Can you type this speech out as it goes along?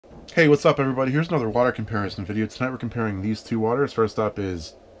Hey, what's up everybody? Here's another water comparison video. Tonight we're comparing these two waters. First up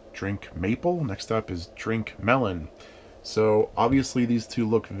is Drink Maple. Next up is Drink Melon. So obviously these two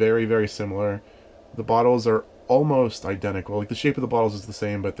look very, very similar. The bottles are almost identical. Like the shape of the bottles is the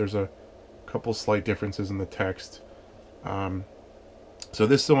same, but there's a couple slight differences in the text. So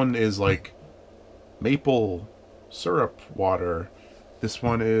this one is like maple syrup water. This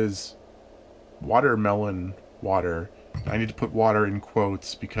one is watermelon water. I need to put water in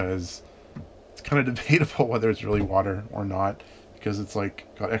quotes because it's kind of debatable whether it's really water or not, because it's like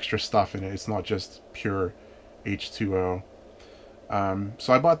got extra stuff in it. It's not just pure H2O.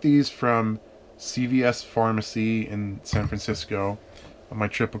 So I bought these from CVS Pharmacy in San Francisco on my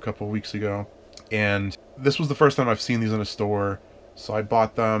trip a couple of weeks ago, and this was the first time I've seen these in a store. So I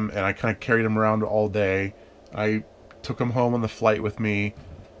bought them and I kind of carried them around all day. I took them home on the flight with me,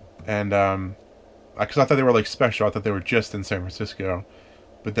 and because I thought they were like special. I thought they were just in San Francisco.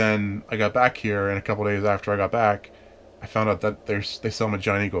 But then I got back here, and a couple days after I got back, I found out that they sell them at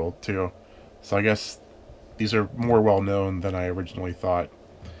Giant Eagle too. So I guess these are more well known than I originally thought.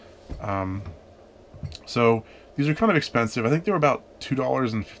 So these are kind of expensive. I think they were about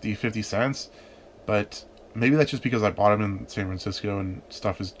 $2.50, but maybe that's just because I bought them in San Francisco and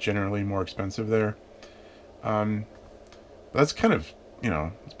stuff is generally more expensive there. But that's kind of,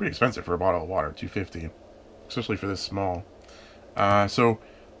 it's pretty expensive for a bottle of water, $2.50, especially for this small. So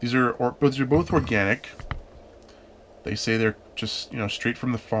these are both organic. They say they're just, straight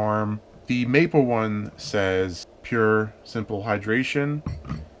from the farm. The maple one says pure, simple hydration,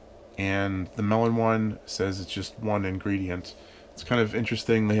 and the melon one says it's just one ingredient. It's kind of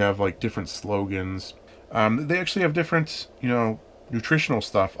interesting. They have like different slogans. They actually have different, nutritional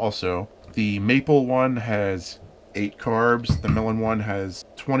stuff also. The maple one has 8 carbs. The melon one has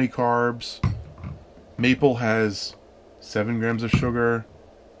 20 carbs. Maple has 7 grams of sugar.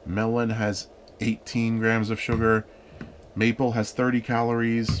 Melon has 18 grams of sugar. Maple has 30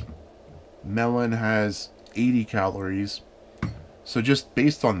 calories. Melon has 80 calories. So just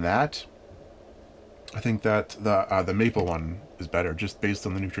based on that, I think that the maple one is better, just based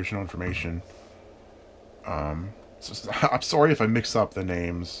on the nutritional information. So I'm sorry if I mix up the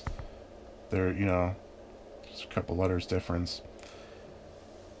names. They're, just a couple letters difference.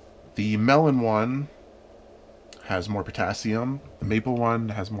 The melon one has more potassium. The maple one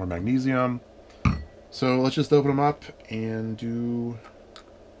has more magnesium. So let's just open them up and do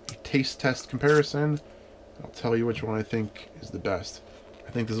a taste test comparison. I'll tell you which one I think is the best.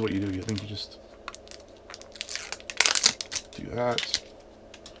 I think this is what you do. You think you just do that.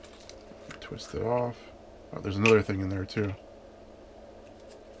 Twist it off. Oh, there's another thing in there too.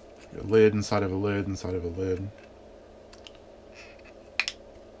 A lid inside of a lid inside of a lid.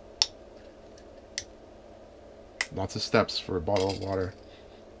 Lots of steps for a bottle of water.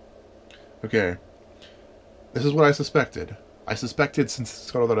 Okay. This is what I suspected. I suspected since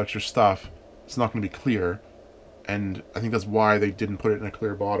it's got all that extra stuff, it's not going to be clear. And I think that's why they didn't put it in a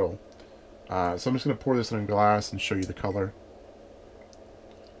clear bottle. So I'm just going to pour this in a glass and show you the color.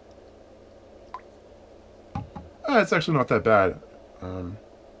 It's actually not that bad.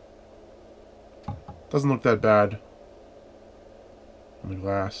 Doesn't look that bad in the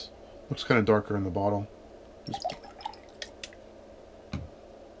glass. Looks kind of darker in the bottle.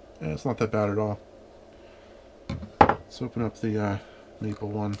 Yeah, it's not that bad at all. Let's open up the maple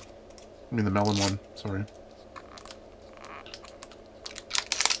one. I mean the melon one, sorry.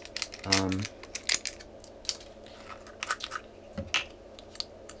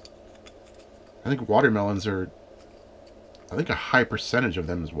 I think watermelons are, I think a high percentage of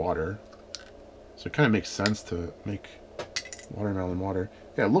them is water. So it kind of makes sense to make watermelon water.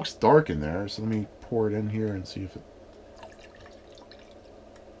 Yeah, it looks dark in there, so let me pour it in here and see if it...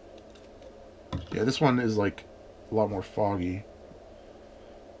 Yeah, this one is like a lot more foggy.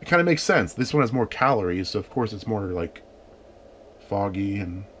 It kind of makes sense. This one has more calories, so of course it's more like foggy,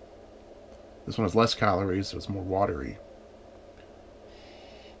 and this one has less calories, so it's more watery.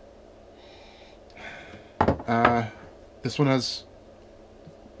 This one has...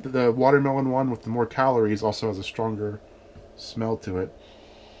 The watermelon one with the more calories also has a stronger smell to it.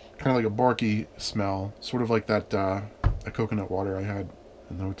 Kind of like a barky smell. Sort of like that a coconut water I had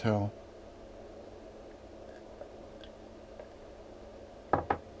in the hotel.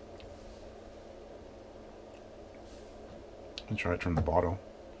 And try it from the bottle.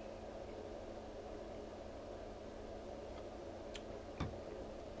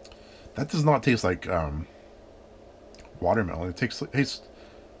 That does not taste like watermelon. It tastes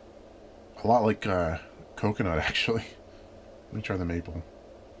a lot like coconut, actually. Let me try the maple.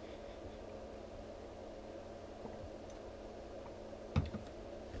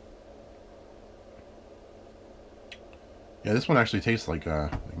 Yeah, this one actually tastes like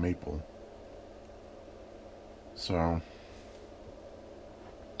maple. So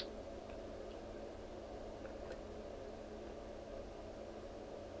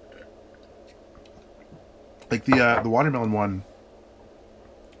like the watermelon one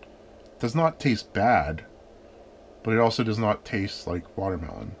does not taste bad, but it also does not taste like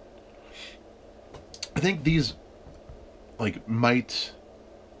watermelon. I think these like might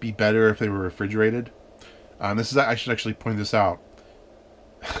be better if they were refrigerated. This is, I should actually point this out.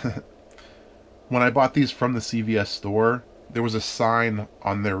 When I bought these from the CVS store, there was a sign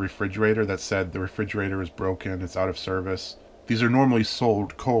on their refrigerator that said the refrigerator is broken, it's out of service. These are normally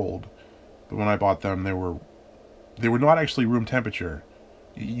sold cold, but when I bought them, they were not actually room temperature.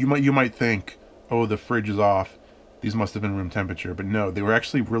 You might think, oh, the fridge is off, these must have been room temperature, but no, they were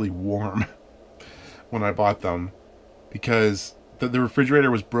actually really warm when I bought them, because the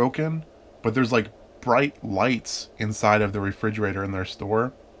refrigerator was broken, but there's like bright lights inside of the refrigerator in their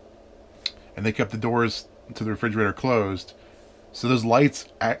store, and they kept the doors to the refrigerator closed, so those lights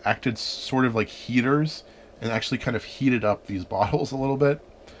acted sort of like heaters and actually kind of heated up these bottles a little bit.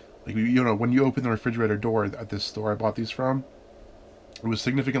 Like, you know, when you open the refrigerator door at this store I bought these from, it was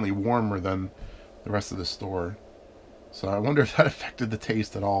significantly warmer than the rest of the store. So I wonder if that affected the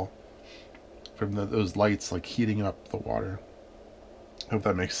taste at all from those lights like heating up the water. I hope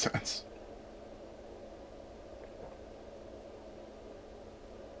that makes sense.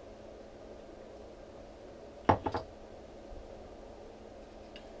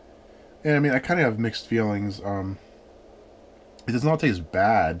 And I mean, I kind of have mixed feelings. It does not taste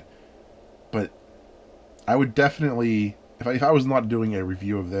bad, but I would definitely, if I was not doing a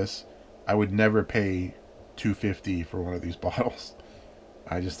review of this, I would never pay $2.50 for one of these bottles.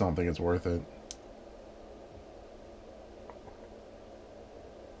 I just don't think it's worth it.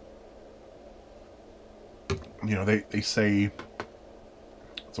 You know, they say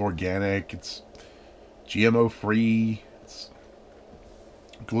it's organic, it's GMO free, it's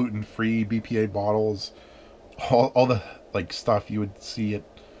gluten free, BPA bottles, all the like stuff you would see at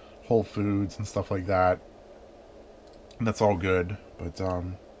Whole Foods and stuff like that. And that's all good, but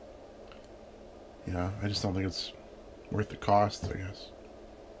yeah, I just don't think it's worth the cost, I guess.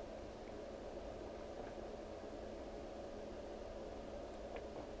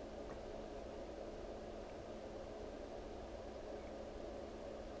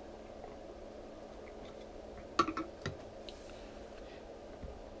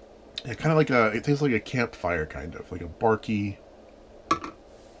 Yeah, kind of like it tastes like a campfire, kind of like a barky.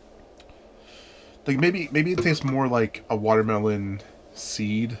 Like maybe it tastes more like a watermelon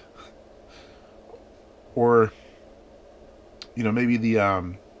seed, or you know, maybe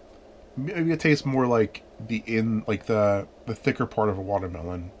it tastes more like the thicker part of a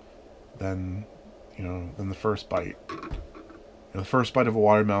watermelon than than the first bite. You know, the first bite of a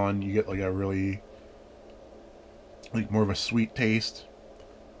watermelon, you get like a really like more of a sweet taste.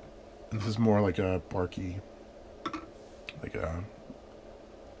 And this is more like a barky, like a,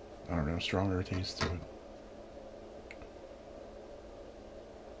 I don't know, stronger taste to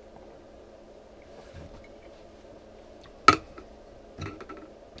it.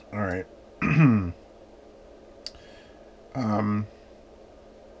 All right.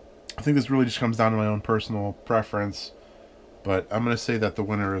 I think this really just comes down to my own personal preference, but I'm gonna say that the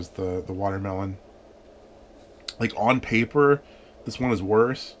winner is the watermelon. Like on paper, this one is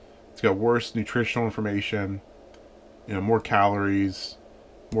worse. It's got worse nutritional information, you know, more calories,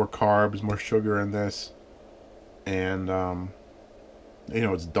 more carbs, more sugar in this, and you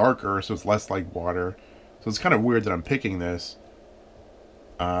know, it's darker, so it's less like water. So it's kind of weird that I'm picking this,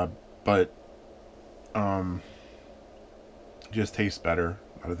 but it just tastes better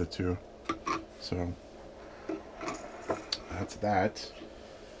out of the two. So that's that.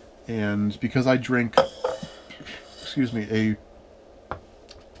 And because I drink, excuse me, a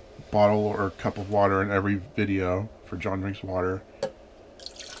bottle or cup of water in every video for John Drinks Water, I'm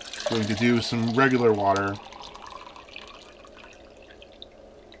going to do some regular water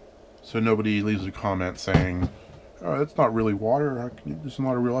so nobody leaves a comment saying, oh, that's not really water, this is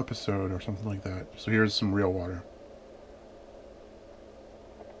not a real episode or something like that. So here's some real water.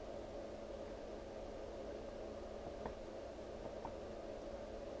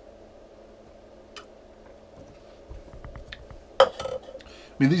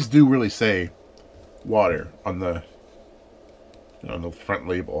 I mean, these do really say water on the on the front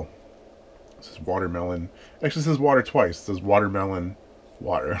label. It says watermelon. It actually says water twice. It says watermelon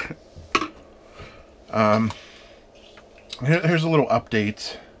water. Here's a little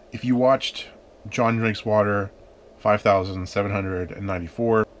update. If you watched John Drinks Water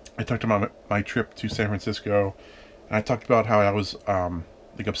 5794, I talked about my trip to San Francisco And I talked about how I was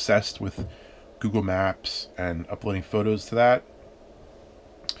like obsessed with Google Maps and uploading photos to that.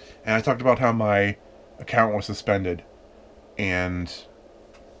 And I talked about how my account was suspended, and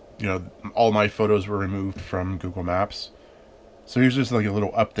all my photos were removed from Google Maps. So here's just like a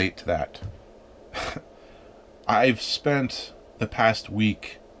little update to that. I've spent the past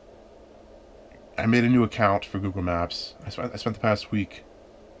week. I made a new account for Google Maps. I spent the past week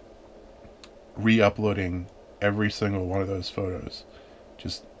re-uploading every single one of those photos,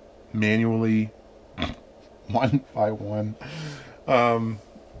 just manually, one by one. I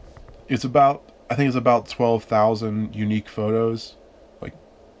think it's about 12,000 unique photos, like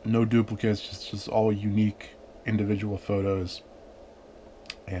no duplicates, just all unique individual photos.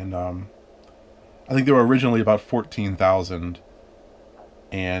 And I think there were originally about 14,000,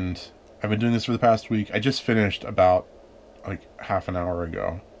 and I've been doing this for the past week. I just finished about like half an hour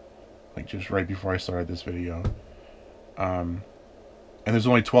ago, like just right before I started this video. And there's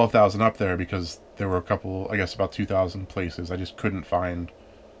only 12,000 up there because there were a couple, I guess about 2,000 places I just couldn't find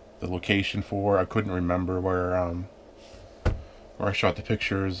the location for. I couldn't remember where I shot the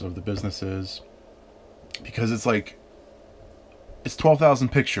pictures of the businesses, because it's 12,000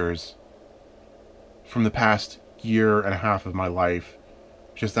 pictures from the past year and a half of my life,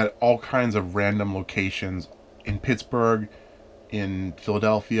 just at all kinds of random locations in Pittsburgh, in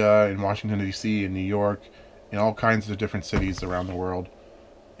Philadelphia, in Washington D.C., in New York, in all kinds of different cities around the world.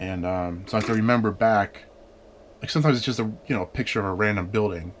 And so I have to remember back. Like sometimes it's just a picture of a random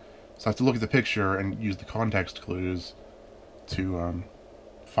building, so I have to look at the picture and use the context clues to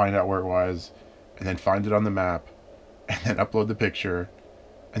find out where it was, and then find it on the map, and then upload the picture,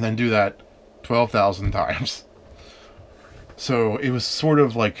 and then do that 12,000 times. So it was sort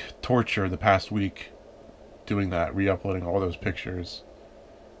of like torture the past week doing that, re-uploading all those pictures.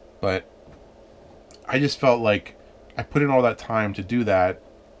 But I just felt like I put in all that time to do that.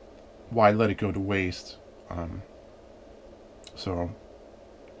 Why let it go to waste? So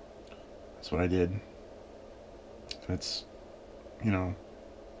that's what I did. And it's, a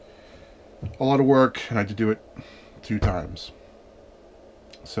lot of work, and I had to do it 2 times.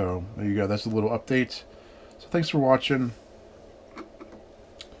 So there you go. That's a little update. So thanks for watching.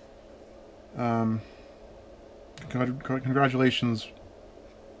 Congratulations,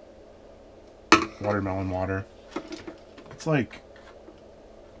 watermelon water. It's like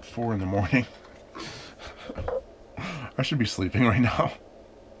 4 in the morning. I should be sleeping right now.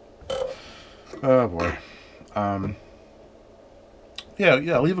 Oh boy.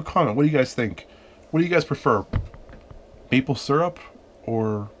 Yeah, leave a comment. What do you guys think? What do you guys prefer? Maple syrup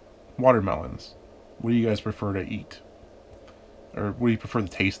or watermelons? What do you guys prefer to eat? Or what do you prefer the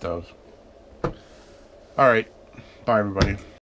taste of? Alright. Bye, everybody.